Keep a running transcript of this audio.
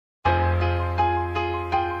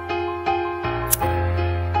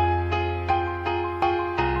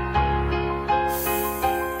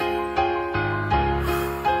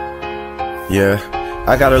Yeah.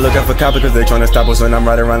 I gotta look out for cops because they tryna stop us when I'm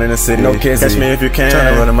riding around in the city. No kids, catch me if you can.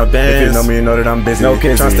 Tryna run in my band. If you know me, you know that I'm busy. No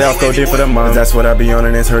kids, tryna stay off code D for the month. That's what I be on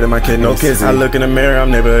and it's hurting my kidneys. No kids, I look in the mirror, I'm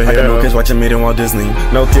never a hero. I got no kids watching me than Walt Disney.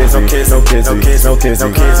 No kids, no kids, no kids, no kids, no kids, no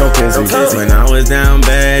kids, no kids, no kids. When I was down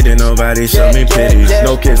bad, then nobody showed me pity.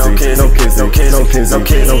 No kids, no kids, no kids, no kids, no kids, no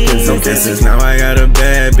kids, no kids, no kids. Now I got a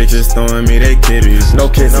bad bitches throwing me they kitties. No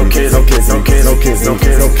kids, no kids, no kids, no kids, no kids, no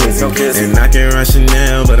kids, no kids, no kids. And I can run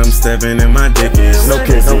Chanel, but I'm stepping in my dickies. No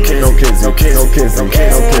kids, no kids, no kids, no kids, no kids, no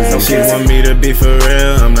kids, no kids, no kids. She want me to be for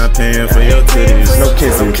real, I'm not paying for your titties. No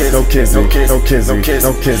kids, no kids, no kids, no kids, no kids, no kids,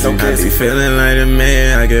 no kids, no kids. I be feeling like a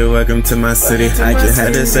man, I get welcome to my city. I just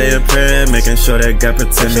had to say a prayer, making sure that God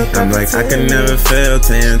protect me. I'm like, I can never fail,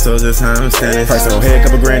 10 toes is how I'm standing. Price on head,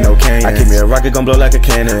 couple grand, no canyon. I keep me a rocket, gon' blow like a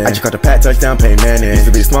cannon. I just caught the pat, touchdown, pay Manning. Used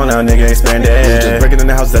to be small, now nigga expanded. Just breaking in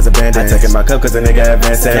the house, that's abandoned. I taking my cup cause the nigga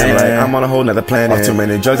advanced. I'm like, I'm on a whole nother planet. Off too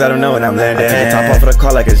many drugs, I don't know when I'm landing. I can't top off of the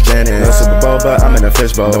car like it's Janet. No Super Bowl, but I'm in a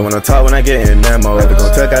fishbowl. Don't wanna talk when I get in that mode. Never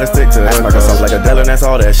gon' tell, gotta stick to it. Ask Microsoft like a Dell and that's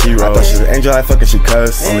all that she wrote. I thought she was an angel, I fucking she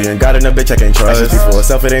cuss. Only ain't got in a bitch I can't trust. I just be for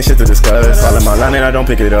herself, it ain't shit to discuss. Follow my line and I don't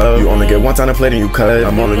pick it up. You only get one time to play then you cut.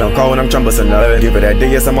 I'm only on call when I'm trying to bust a nut. Give her that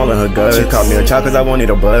dick, yes I'm all in her gut. She called me a child cause I won't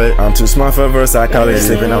need a butt. I'm too smart for reverse psychology.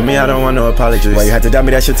 Sleeping on me, I don't want no apologies. Why you had to doubt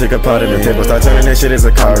me, that shit took a part of me. Table start turning, that shit is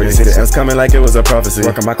a comedy. See the ends coming like it was a prophecy.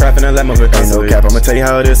 Working my craft and I let my book. Ain't no cap, I'ma tell you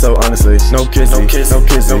how it is so honestly. No kids, no kids, no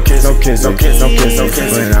kids, no kids, no kids, no kids, no kids, no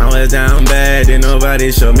kids. When I was down bad, then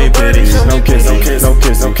nobody showed me pity. No kids, no kids, no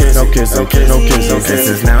kids, no kids, no kids, no kids, no kids, no kids.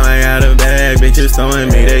 Since now I got a bag, bitches throwing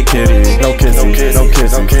me they kitties. No kids, no kids, no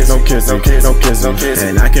kids, no kids, no kids, no kids, no kids, no kids.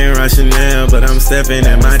 And I can run Chanel, but I'm stepping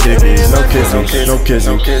in my dickies. No kids, no kids, no kids,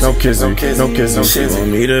 no kids, no kids, no kids, no kids, no kids. She want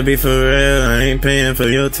me to be for real, I ain't paying for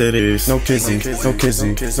your titties. No kids, no kids, no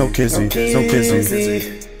kids, no kids, no kids, no kids, no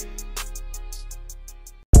kids.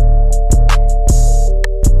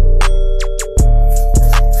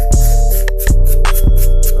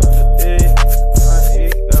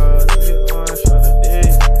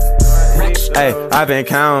 Hey, I been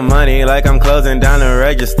counting money like I'm closing down the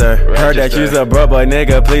register. Heard that you's a bro, but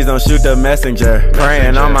nigga, please don't shoot the messenger.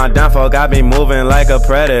 Praying on my downfall, got me moving like a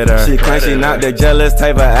predator. She claims she not the jealous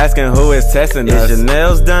type, but asking who is testing us. Is your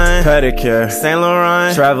nails done? Pedicure, Saint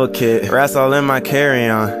Laurent, travel kit, rats all in my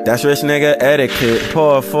carry-on. That's rich nigga etiquette.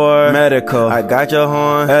 Pour for medical, I got your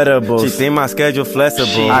horn, edibles. She think my schedule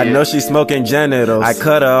flexible. I know she smoking genitals. I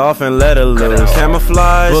cut her off and let her loose.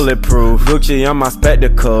 Camouflage, bulletproof, Gucci on my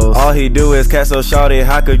spectacles. All he do is cat so shawty,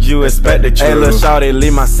 how could you expect the truth? Hey lil' shawty,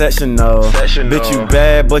 leave my section though. Bitch you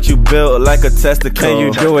bad, but you built like a testicle. Can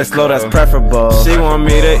you do it slow, that's preferable. She want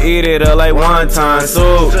me to eat it up like one time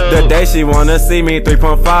soup. The day she wanna see me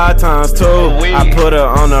 3.5 times 2. I put her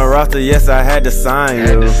on the roster, yes I had to sign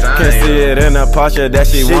you. Can see it in her posture that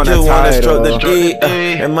she wanna stroke the D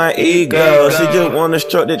and my ego. She just wanna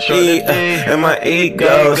stroke the D and my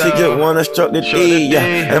ego. She just wanna stroke the D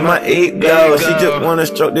and my ego. She just wanna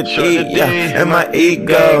stroke the D and my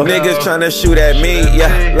ego. Niggas tryna shoot at me,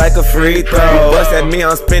 yeah, like a free throw. Bust at me,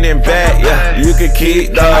 I'm spinning back, yeah, you can keep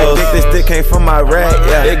those. I think this stick came from my rack,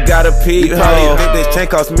 yeah, it got a peep hole. Think this chain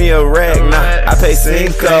cost me a rack, nah, I pay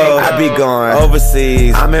Cinco. I be going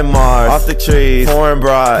overseas, I'm in Mars, off the trees, foreign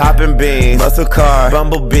broad, popping beans, muscle car,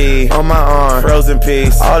 bumblebee, on my arm, frozen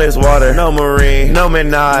piece, all this water, no marine, no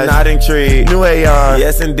Minaj, not intrigued, new AR,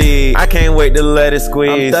 yes indeed, I can't wait to let it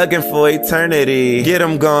squeeze. I'm thugging for eternity, get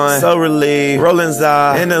him gone, so relieved. Rolling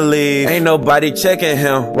Zah in the league, ain't nobody checking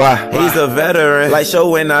him. Why? He's a veteran. Like show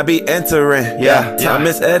when I be entering. Yeah,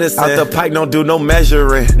 Thomas Edison. Out the pipe, don't do no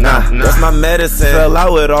measuring. Nah, that's my medicine. Fell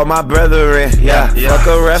out with all my brethren. Yeah, fuck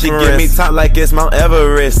a reference. She give me top like it's Mount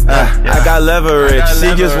Everest. I got leverage.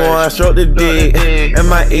 She just wanna stroke the D and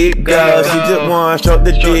my ego. She just wanna stroke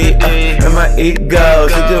the D and my ego.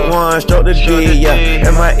 She just wanna stroke the D, yeah,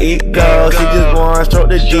 and my ego. She just wanna stroke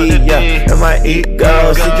the D, yeah, and my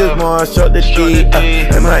ego. She just wanna stroke the D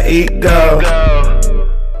and my ego.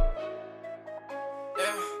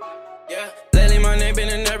 Lately my name been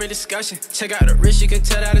in every discussion. Check out the wrist, you can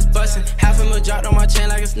tell that it's bustin'. Half a mil dropped on my chain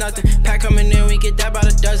like it's nothing. Pack coming in, we get that by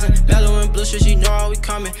the dozen. Mellow and blue shirts, you know how we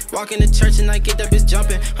coming. Walk in the church and I get that bitch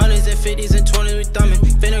jumping. 100s and 50s and 20s we thumbing.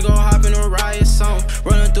 Finna go hopping a riot song.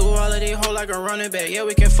 Running through all of these hoes like a running back. Yeah,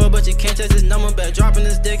 we can fuck, but you can't test this number back. Dropping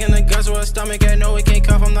this dick in the guts where her stomach at. No, we can't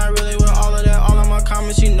cuff, I'm not really with all of that. All of my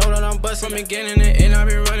comments, you know that I'm bustin'. From beginning to end, I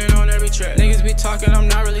be running on every track. Niggas be talking, I'm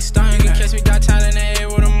not really stunning. You can catch me downtown in the air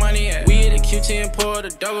where the money at. We hit a QT and pour the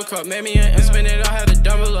double cup. Made me an spin it, I had to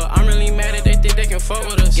double up. I'm really mad that they think they can fuck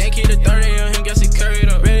with us. Yankee the 30 on him, guess he curried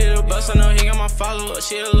up. Ready to bust, I know he got my follower. but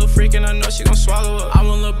she a little freak and I know she gon' swallow up. I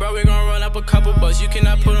want little bro, we gon' run up a couple bucks. You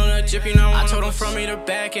cannot put on that jip, you know. I told him from me to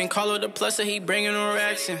back and call her the plus that he bringing no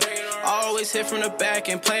racks in. Always hit from the back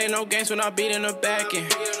and playing no games when I beat in the back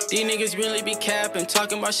end. These niggas really be capping,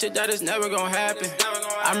 talking about shit that is never gon' happen.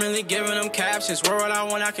 I'm really giving them captions. Word what I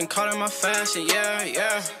want, I can call it my fashion. Yeah,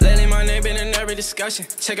 yeah. Lately my name been in every discussion.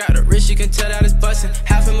 Check out the wrist, you can tell that it's bustin'.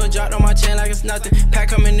 Half a mil dropped on my chain like it's nothing. Pack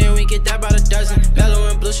coming in, we get that by the dozen. Mellow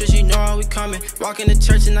and blue shirts, you know how we coming. Walking to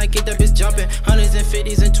church and I get that bitch jumping. 100s and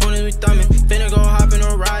 50s and 20s we thumbing. Finna go hopping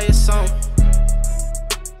or riot song.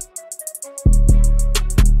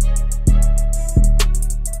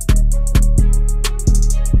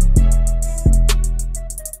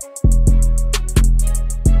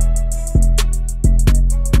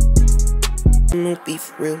 Be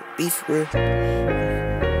for real, be for real.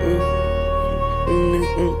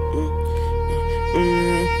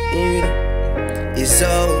 It's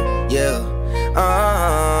so, yeah.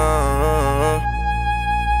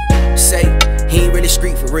 Say, he ain't really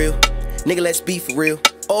street for real. Nigga, let's be for real.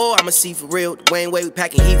 Oh, I'ma see for real. The Wayne way we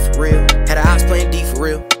packing heat for real. Had a house playing D for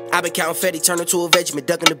real. I been counting Fetty, turn into a Vegemite,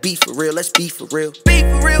 ducking the beef for real. Let's be for real. Be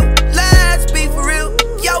for real, let's be for real.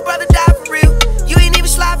 Yo, brother die for real. You ain't even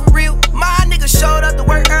slide for real. My niggas showed up to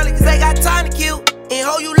work early cause they got time to kill. And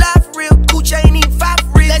ho, you lie for real. Coochie ain't even fight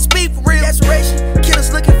for real. Let's be for real. Desperation,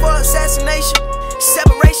 killers looking for assassination.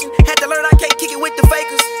 Separation, had to learn I can't kick it with the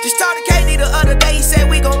fakers. Just talked to KD the other day, he said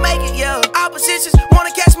we gon' make it, yeah. Oppositions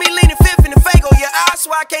wanna catch me leaning fifth in the Fago, yeah. I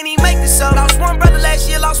swear I can't even make this up. Lost one brother last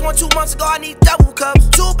year, lost one 2 months ago. I need double cups,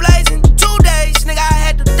 2 blazing, 2 days. Nigga, I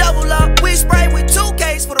had to double up. We sprayed with 2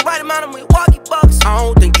 Ks for the right amount of Milwaukee bucks. I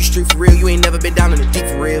don't think you street for real. You ain't never been down in the deep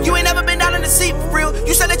for real. You ain't never been down in the sea for real.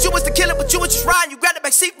 You said that you was the killer, but you was just riding. You grabbed the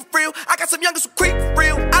back seat for real. I got some youngers who creep for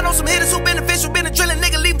real. I know some hitters who beneficial, been a drilling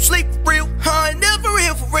nigga, leave them sleep for real. Never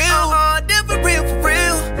real for real. Never real for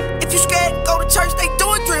real. If you scared, go to church, they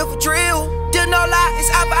doing drill for drill. Did no lie, it's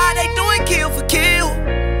eye for eye, they doing kill for kill.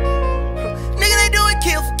 Nigga, they doing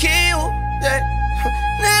kill for kill. Yeah.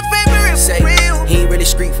 Nigga, real for real. He ain't really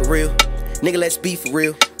street for real. Nigga, let's be for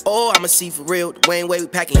real. Oh, I'ma see for real. The Wayne way we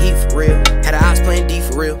packing heat for real. Had a house playing D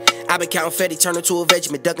for real. I been counting Fetty, turn into a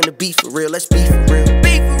Vegemite, ducking the beef for real. Let's be for real.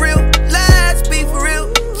 Be for real, let's be for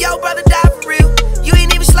real. Yo, brother die for real. You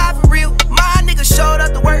ain't even slide for real. My niggas showed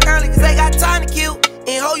up to work early cause they got time to kill.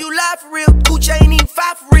 And ho, you lie for real. Coochie ain't even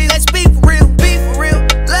fight for real. Let's be for real. Be for real,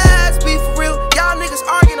 let's be for real. Y'all niggas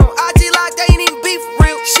arguing on IG like they ain't even be for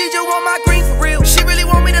real. She just want my green for real. She really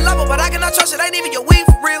want me to love her, but I cannot trust it. Ain't even your weed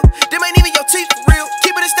for real. Them ain't even your teeth for real.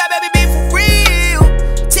 Keep it a step, baby, be for real.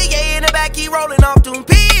 TA in the back, he rolling off them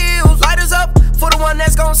pills. Lighters up for the one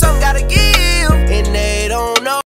that's gon' something gotta give.